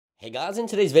Hey guys, in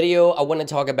today's video, I want to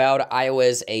talk about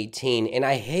iOS 18, and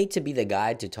I hate to be the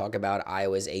guy to talk about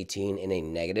iOS 18 in a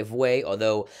negative way,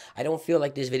 although I don't feel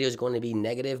like this video is going to be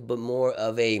negative, but more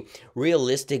of a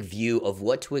realistic view of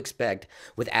what to expect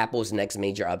with Apple's next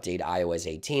major update, iOS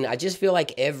 18. I just feel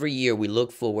like every year we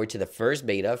look forward to the first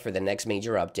beta for the next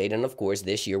major update, and of course,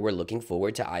 this year we're looking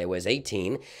forward to iOS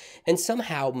 18, and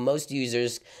somehow most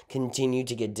users continue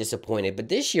to get disappointed, but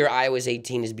this year iOS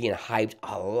 18 is being hyped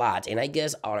a lot, and I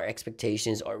guess our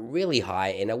expectations are really high,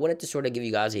 and I wanted to sort of give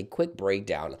you guys a quick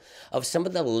breakdown of some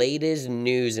of the latest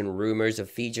news and rumors of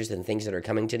features and things that are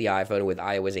coming to the iPhone with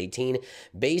iOS 18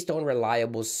 based on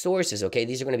reliable sources, okay?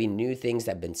 These are going to be new things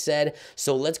that have been said,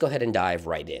 so let's go ahead and dive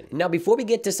right in. Now, before we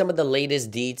get to some of the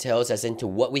latest details as into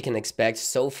what we can expect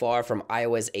so far from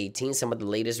iOS 18, some of the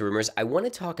latest rumors, I want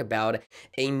to talk about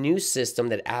a new system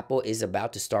that Apple is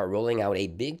about to start rolling out, a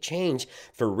big change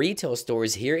for retail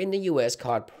stores here in the US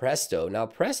called Presto. Now,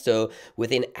 Presto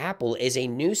within Apple is a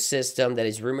new system that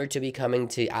is rumored to be coming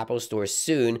to Apple stores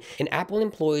soon, and Apple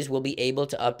employees will be able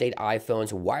to update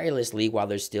iPhones wirelessly while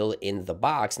they're still in the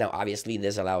box. Now, obviously,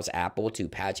 this allows Apple to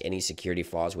patch any security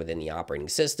flaws within the operating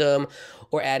system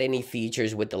or add any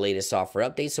features with the latest software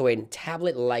updates, so a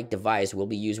tablet-like device will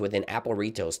be used within Apple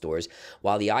retail stores.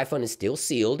 While the iPhone is still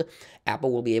sealed,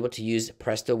 Apple will be able to use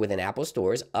Presto within Apple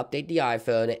stores, update the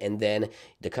iPhone, and then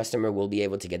the customer will be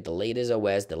able to get the latest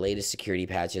OS, the latest security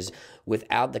patches,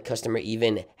 without the customer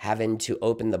even having to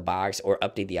open the box or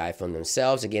update the iPhone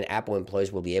themselves. Again, Apple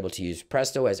employees will be able to use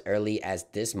Presto as early as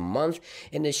this month,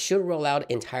 and this should roll out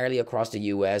entirely across the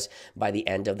US by the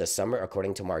end of the summer,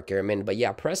 according to Mark Gurman. But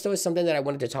yeah, Presto is something that I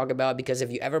wanted to talk about because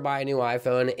if you ever buy a new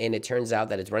iPhone and it turns out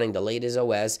that it's running the latest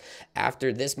OS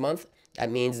after this month, that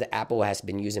means that Apple has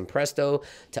been using Presto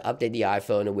to update the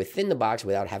iPhone within the box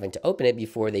without having to open it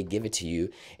before they give it to you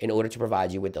in order to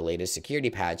provide you with the latest security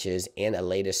patches and the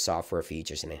latest software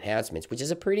features and enhancements, which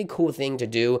is a pretty cool thing to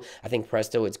do. I think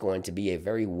Presto is going to be a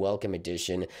very welcome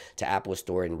addition to Apple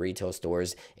Store and retail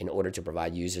stores in order to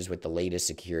provide users with the latest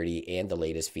security and the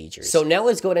latest features. So now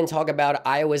let's go ahead and talk about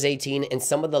iOS 18 and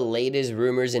some of the latest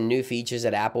rumors and new features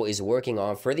that Apple is working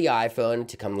on for the iPhone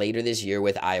to come later this year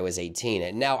with iOS 18.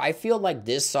 And now I feel like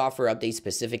this software update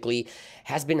specifically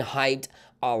has been hyped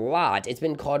a lot. It's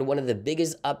been called one of the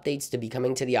biggest updates to be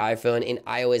coming to the iPhone in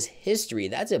iOS history.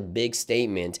 That's a big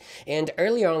statement. And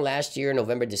earlier on last year,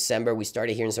 November, December, we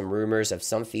started hearing some rumors of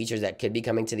some features that could be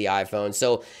coming to the iPhone.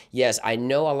 So yes, I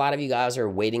know a lot of you guys are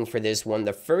waiting for this one.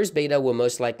 The first beta will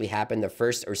most likely happen the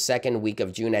first or second week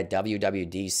of June at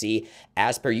WWDC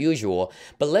as per usual.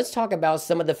 But let's talk about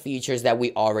some of the features that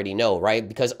we already know, right?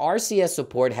 Because RCS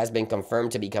support has been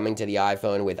confirmed to be coming to the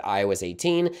iPhone with iOS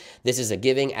 18. This is a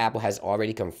giving. Apple has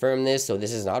already confirmed this, so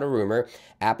this is not a rumor.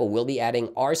 Apple will be adding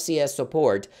RCS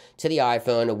support to the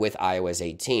iPhone with iOS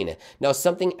 18. Now,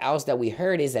 something else that we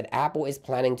heard is that Apple is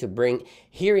planning to bring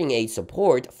hearing aid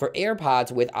support for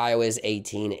AirPods with iOS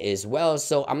 18 as well.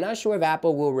 So I'm not sure if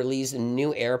Apple will release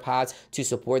new AirPods to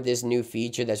support this new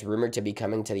feature that's rumored to be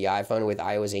coming to the iPhone with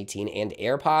iOS 18 and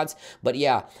AirPods. But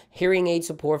yeah, hearing aid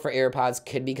support for AirPods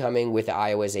could be coming with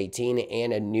iOS 18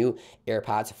 and a new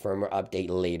AirPods firmware update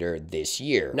later this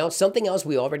year. Now, something else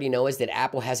we already know is that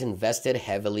Apple has invested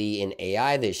heavily in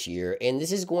AI this year, and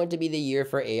this is going to be the year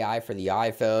for AI for the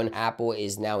iPhone. Apple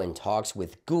is now in talks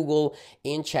with Google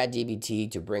and ChatGPT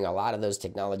to bring a lot of those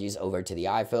technologies over to the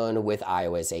iPhone with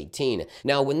iOS 18.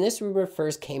 Now, when this rumor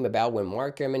first came about, when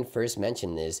Mark Gurman first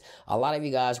mentioned this, a lot of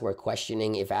you guys were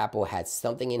questioning if Apple had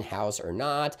something in-house or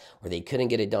not, or they couldn't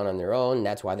get it done on their own.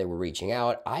 That's why they were reaching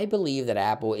out. I believe that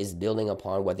Apple is building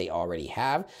upon what they already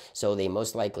have, so they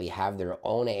most likely have their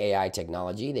own AI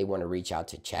technology. They want to reach out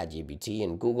to ChatGPT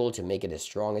and Google to make it as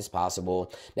strong as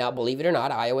possible. Now, believe it or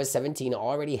not, iOS 17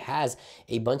 already has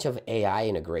a bunch of AI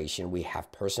integration. We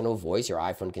have personal voice. Your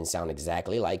iPhone can sound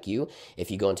exactly like you. If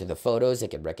you go into the photos,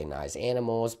 it can recognize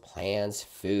animals, plants,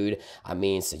 food,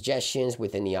 suggestions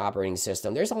within the operating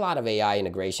system. There's a lot of AI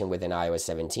integration within iOS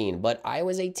 17, but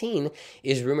iOS 18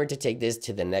 is rumored to take this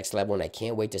to the next level, and I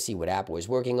can't wait to see what Apple is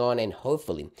working on, and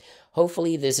hopefully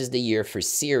this is the year for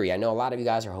Siri. I know a lot of you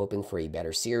guys are hoping for a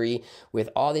better Siri. With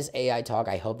all this AI talk,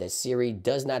 I hope that Siri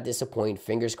does not disappoint,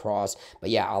 fingers crossed. But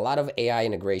yeah, a lot of AI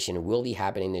integration will be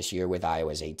happening this year with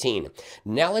iOS 18.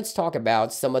 Now let's talk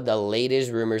about some of the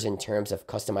latest rumors in terms of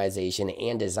customization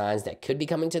and designs that could be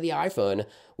coming to the iPhone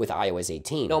with iOS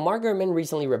 18. Now, Mark Gurman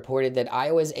recently reported that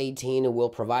iOS 18 will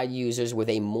provide users with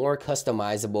a more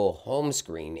customizable home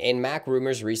screen, and Mac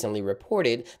Rumors recently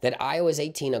reported that iOS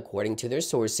 18, according to their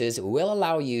sources, will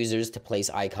allow users to place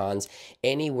icons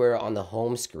anywhere on the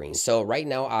home screen. So right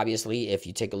now, obviously, if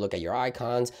you take a look at your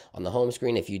icons on the home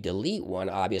screen, if you delete one,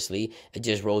 obviously, it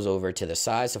just rolls over to the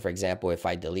side. So for example, if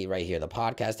I delete right here the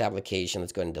podcast application,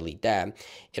 let's go ahead and delete that.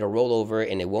 It'll roll over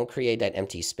and it won't create that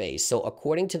empty space. So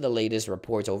according to the latest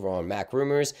reports over on Mac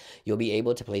Rumors, you'll be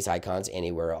able to place icons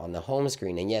anywhere on the home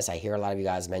screen. And yes, I hear a lot of you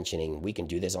guys mentioning we can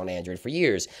do this on Android for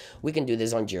years. We can do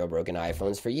this on jailbroken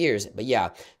iPhones for years. But yeah,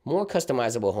 more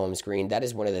customizable home screen. That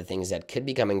is one of the things that could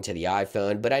be coming to the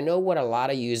iPhone. But I know what a lot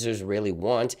of users really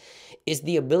want is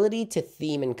the ability to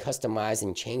theme and customize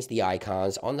and change the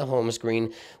icons on the home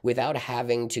screen without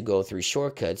having to go through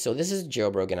shortcuts. So this is a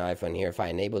jailbroken iPhone here. If I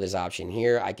enable this option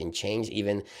here, I can change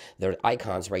even the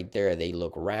icons right there. They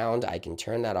look round. I can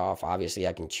turn that off. Obviously,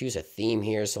 I can choose a theme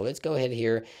here. So let's go ahead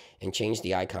here and change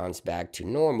the icons back to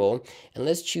normal. And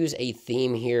let's choose a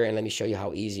theme here. And let me show you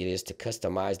how easy it is to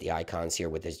customize the icons here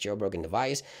with this jailbroken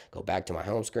device. Go back to my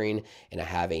home screen and I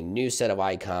have a new set of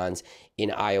icons in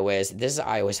iOS. This is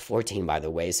iOS 14, by the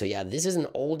way. So yeah, this is an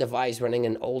old device running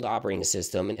an old operating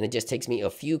system, and it just takes me a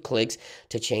few clicks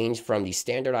to change from the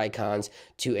standard icons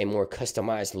to a more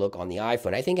customized look on the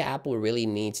iPhone. I think Apple really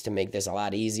needs to make this a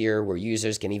lot easier where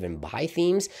users can even buy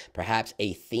themes, perhaps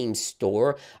a theme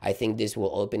store. I think this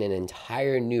will open an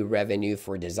entire new revenue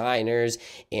for designers,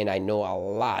 and I know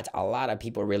a lot of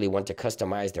people really want to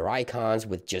customize their icons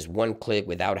with just one click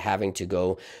without having to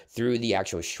go through the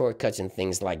actual shortcuts and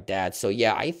things like that. So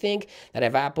yeah, I think that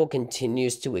if Apple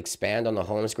continues to expand on the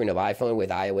home screen of iPhone with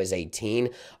iOS 18,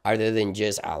 other than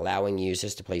just allowing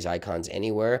users to place icons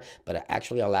anywhere, but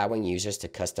actually allowing users to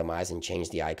customize and change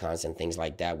the icons and things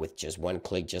like that with just one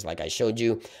click, just like I showed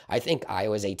you, I think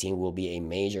iOS 18 will be a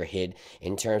major hit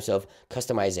in terms of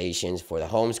customizations for the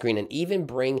home screen and even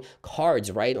bring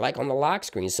cards, right? Like on the lock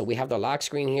screen. So we have the lock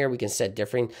screen here. We can set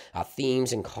different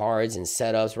themes and cards and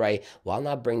setups, right? Why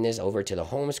not bring this over to the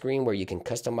home screen where you can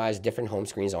customize different home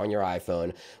screens on your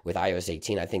iPhone with iOS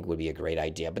 18? I think would be a great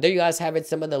idea. But there you guys have it.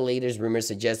 Some of the latest rumors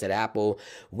suggest that Apple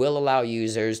will allow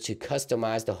users to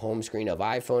customize the home screen of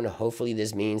iPhone. Hopefully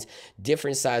this means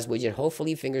different size widget.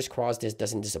 Hopefully, fingers crossed, this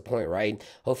doesn't disappoint, right?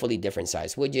 Hopefully different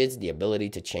size widgets, the ability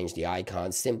to change the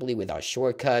icons simply without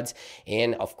shortcuts,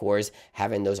 and of course,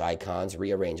 having those icons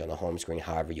rearranged on the home screen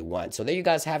however you want. So there you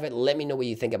guys have it. Let me know what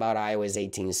you think about iOS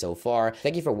 18 so far.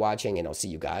 Thank you for watching, and I'll see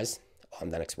you guys on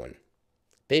the next one.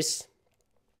 Peace.